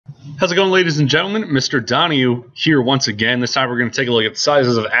How's it going, ladies and gentlemen? Mr. Donahue here once again. This time we're going to take a look at the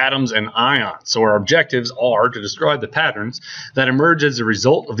sizes of atoms and ions. So our objectives are to describe the patterns that emerge as a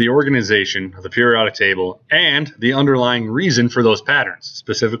result of the organization of the periodic table and the underlying reason for those patterns,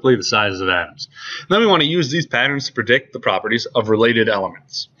 specifically the sizes of atoms. Then we want to use these patterns to predict the properties of related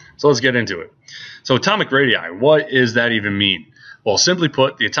elements. So let's get into it. So atomic radii, what does that even mean? Well, simply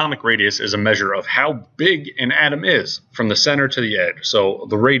put, the atomic radius is a measure of how big an atom is from the center to the edge. So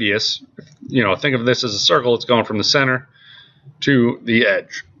the radius, think of this as a circle. It's going from the center to the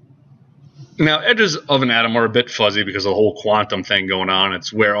edge. Now, edges of an atom are a bit fuzzy because of the whole quantum thing going on.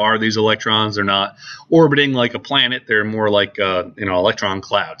 It's where are these electrons? They're not orbiting like a planet. They're more like electron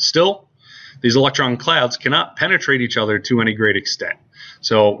clouds. Still, these electron clouds cannot penetrate each other to any great extent.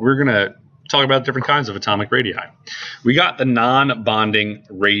 So we're going to talk about different kinds of atomic radii. We got the non-bonding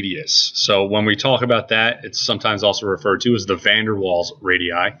radius. So when we talk about that, it's sometimes also referred to as the van der Waals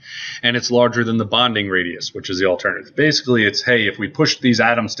radii, and it's larger than the bonding radius, which is the alternative. Basically, it's, hey, if we push these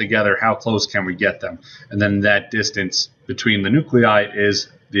atoms together, how close can we get them? And then that distance between the nuclei is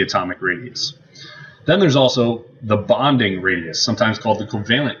the atomic radius. Then there's also the bonding radius, sometimes called the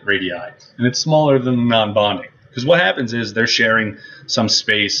covalent radii, and it's smaller than the non-bonding. Because what happens is they're sharing some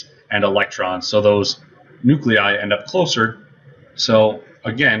space and electrons, so those nuclei end up closer. So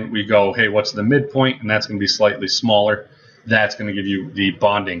again, we go, hey, what's the midpoint? And that's going to be slightly smaller. That's going to give you the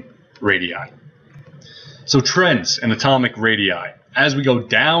bonding radii. So trends in atomic radii. As we go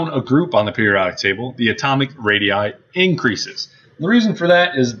down a group on the periodic table, the atomic radii increases. The reason for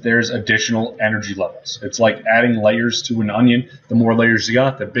that is there's additional energy levels. It's like adding layers to an onion. The more layers you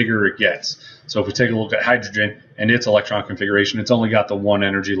got, the bigger it gets. So if we take a look at hydrogen and its electron configuration, it's only got the one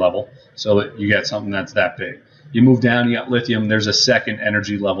energy level, so that you get something that's that big. You move down, you got lithium, there's a second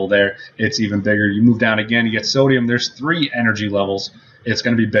energy level there. It's even bigger. You move down again, you get sodium, there's 3 energy levels. It's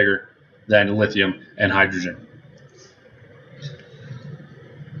going to be bigger than lithium and hydrogen.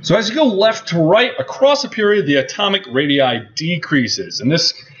 So as you go left to right across a period, the atomic radii decreases. And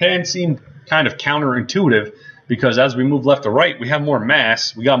this can seem kind of counterintuitive because as we move left to right, we have more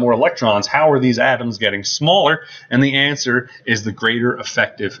mass, we got more electrons. How are these atoms getting smaller? And the answer is the greater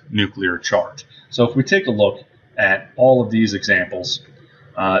effective nuclear charge. So if we take a look at all of these examples,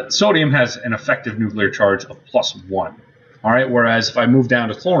 sodium has an effective nuclear charge of +1. All right, whereas if I move down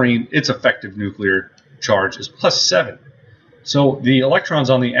to chlorine, its effective nuclear charge is +7. So the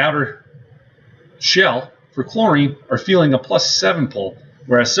electrons on the outer shell for chlorine are feeling a +7 pull,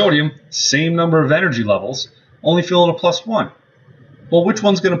 whereas sodium, same number of energy levels, only feeling a +1. Well, which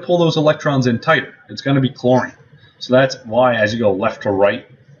one's going to pull those electrons in tighter? It's going to be chlorine. So that's why as you go left to right,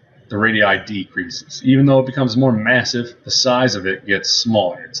 the radii decreases. Even though it becomes more massive, the size of it gets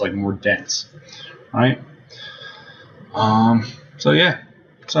smaller. It's like more dense. All right? So yeah,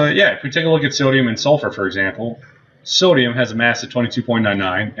 if we take a look at sodium and sulfur, for example, sodium has a mass of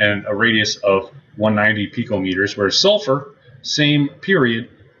 22.99 and a radius of 190 picometers, whereas sulfur, same period,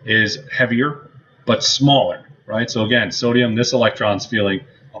 is heavier but smaller, right? So again, sodium, this electron's feeling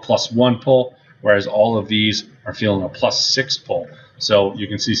a +1 pull, whereas all of these are feeling a +6 pull. So you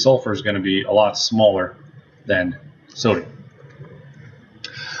can see sulfur is going to be a lot smaller than sodium.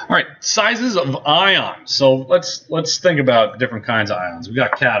 All right, sizes of ions. So let's think about different kinds of ions. We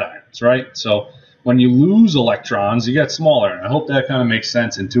got cations, right? So when you lose electrons, you get smaller. And I hope that kind of makes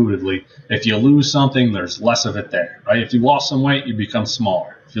sense intuitively. If you lose something, there's less of it there, right? If you lost some weight, you become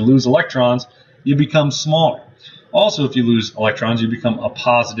smaller. If you lose electrons, you become smaller. Also, if you lose electrons, you become a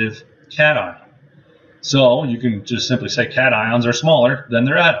positive cation. So you can just simply say cations are smaller than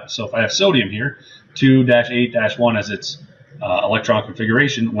their atoms. So if I have sodium here, 2-8-1 as its electron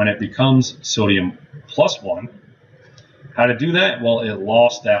configuration, when it becomes sodium +1, how to do that? Well, it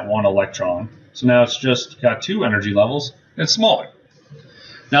lost that 1 electron. So now it's just got 2 energy levels. It's smaller.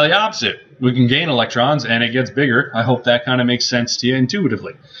 Now the opposite, we can gain electrons and it gets bigger. I hope that kind of makes sense to you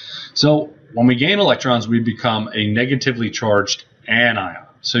intuitively. So when we gain electrons, we become a negatively charged anion.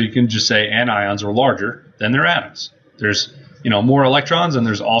 So you can just say anions are larger than their atoms. There's more electrons and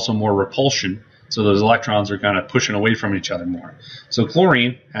there's also more repulsion. So those electrons are kind of pushing away from each other more. So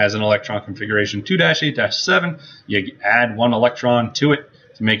chlorine has an electron configuration 2-8-7. You add 1 electron to it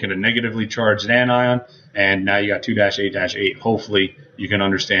to make it a negatively charged anion, and now you got 2-8-8. Hopefully you can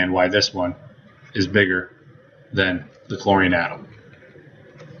understand why this one is bigger than the chlorine atom.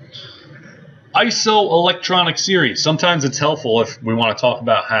 Isoelectronic series. Sometimes it's helpful if we want to talk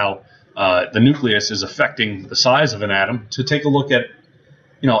about how the nucleus is affecting the size of an atom to take a look at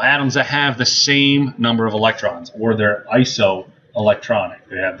atoms that have the same number of electrons, or they're isoelectronic.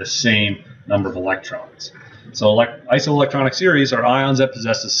 They have the same number of electrons. So isoelectronic series are ions that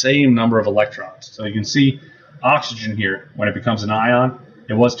possess the same number of electrons. So you can see oxygen here, when it becomes an ion,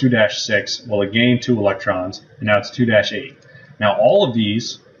 it was 2-6, well it gained 2 electrons, and now it's 2-8. Now all of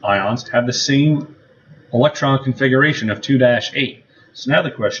these ions have the same electron configuration of 2-8. So now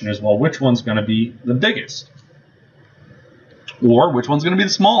the question is, well, which one's going to be the biggest? Or which one's going to be the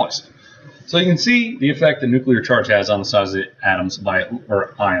smallest? So you can see the effect the nuclear charge has on the size of the atoms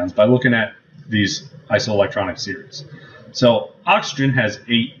or ions by looking at these isoelectronic series. So oxygen has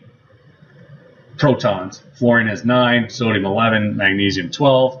 8 protons, fluorine has 9, sodium 11, magnesium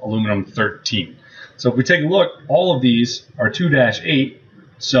 12, aluminum 13. So if we take a look, all of these are 2-8.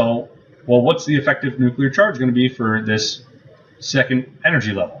 So, well, what's the effective nuclear charge going to be for this second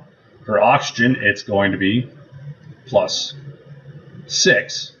energy level? For oxygen, it's going to be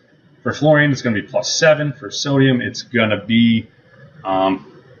 +6. For fluorine, it's going to be +7. For sodium, it's going to be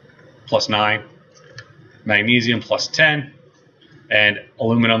 +9. Magnesium +10. And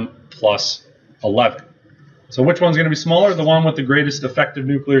aluminum +11. So which one's going to be smaller? The one with the greatest effective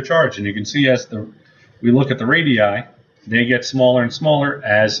nuclear charge. And you can see as we look at the radii, they get smaller and smaller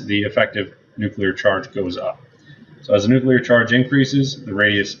as the effective nuclear charge goes up. So as the nuclear charge increases, the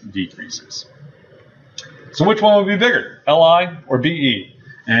radius decreases. So which one would be bigger, Li or Be?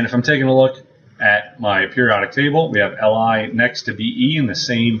 And if I'm taking a look at my periodic table, we have Li next to Be in the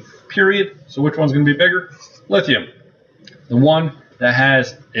same period. So which one's going to be bigger? Lithium, the one that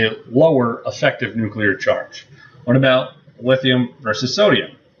has a lower effective nuclear charge. What about lithium versus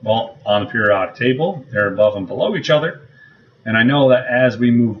sodium? Well, on the periodic table, they're above and below each other. And I know that as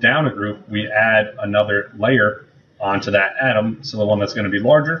we move down a group, we add another layer onto that atom. So the one that's going to be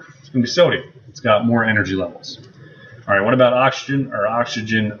larger is going to be sodium. It's got more energy levels. All right, what about oxygen or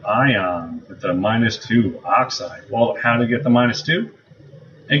oxygen ion with the -2 oxide? Well, how to get the -2?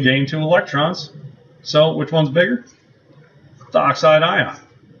 It gained 2 electrons. So which one's bigger? The oxide ion.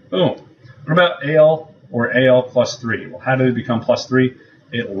 Boom. What about Al or Al +3? Well, how did it become +3?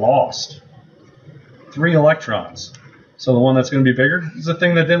 It lost 3 electrons. So the one that's going to be bigger is the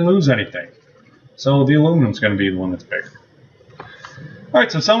thing that didn't lose anything. So the aluminum's going to be the one that's bigger. All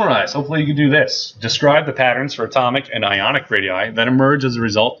right, so summarize. Hopefully you can do this. Describe the patterns for atomic and ionic radii that emerge as a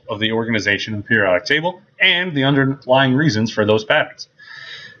result of the organization of the periodic table and the underlying reasons for those patterns.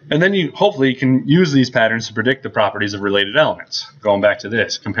 And then you hopefully can use these patterns to predict the properties of related elements. Going back to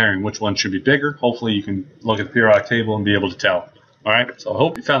this, comparing which one should be bigger, hopefully you can look at the periodic table and be able to tell. All right, so I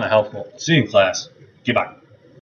hope you found that helpful. See you in class. Goodbye.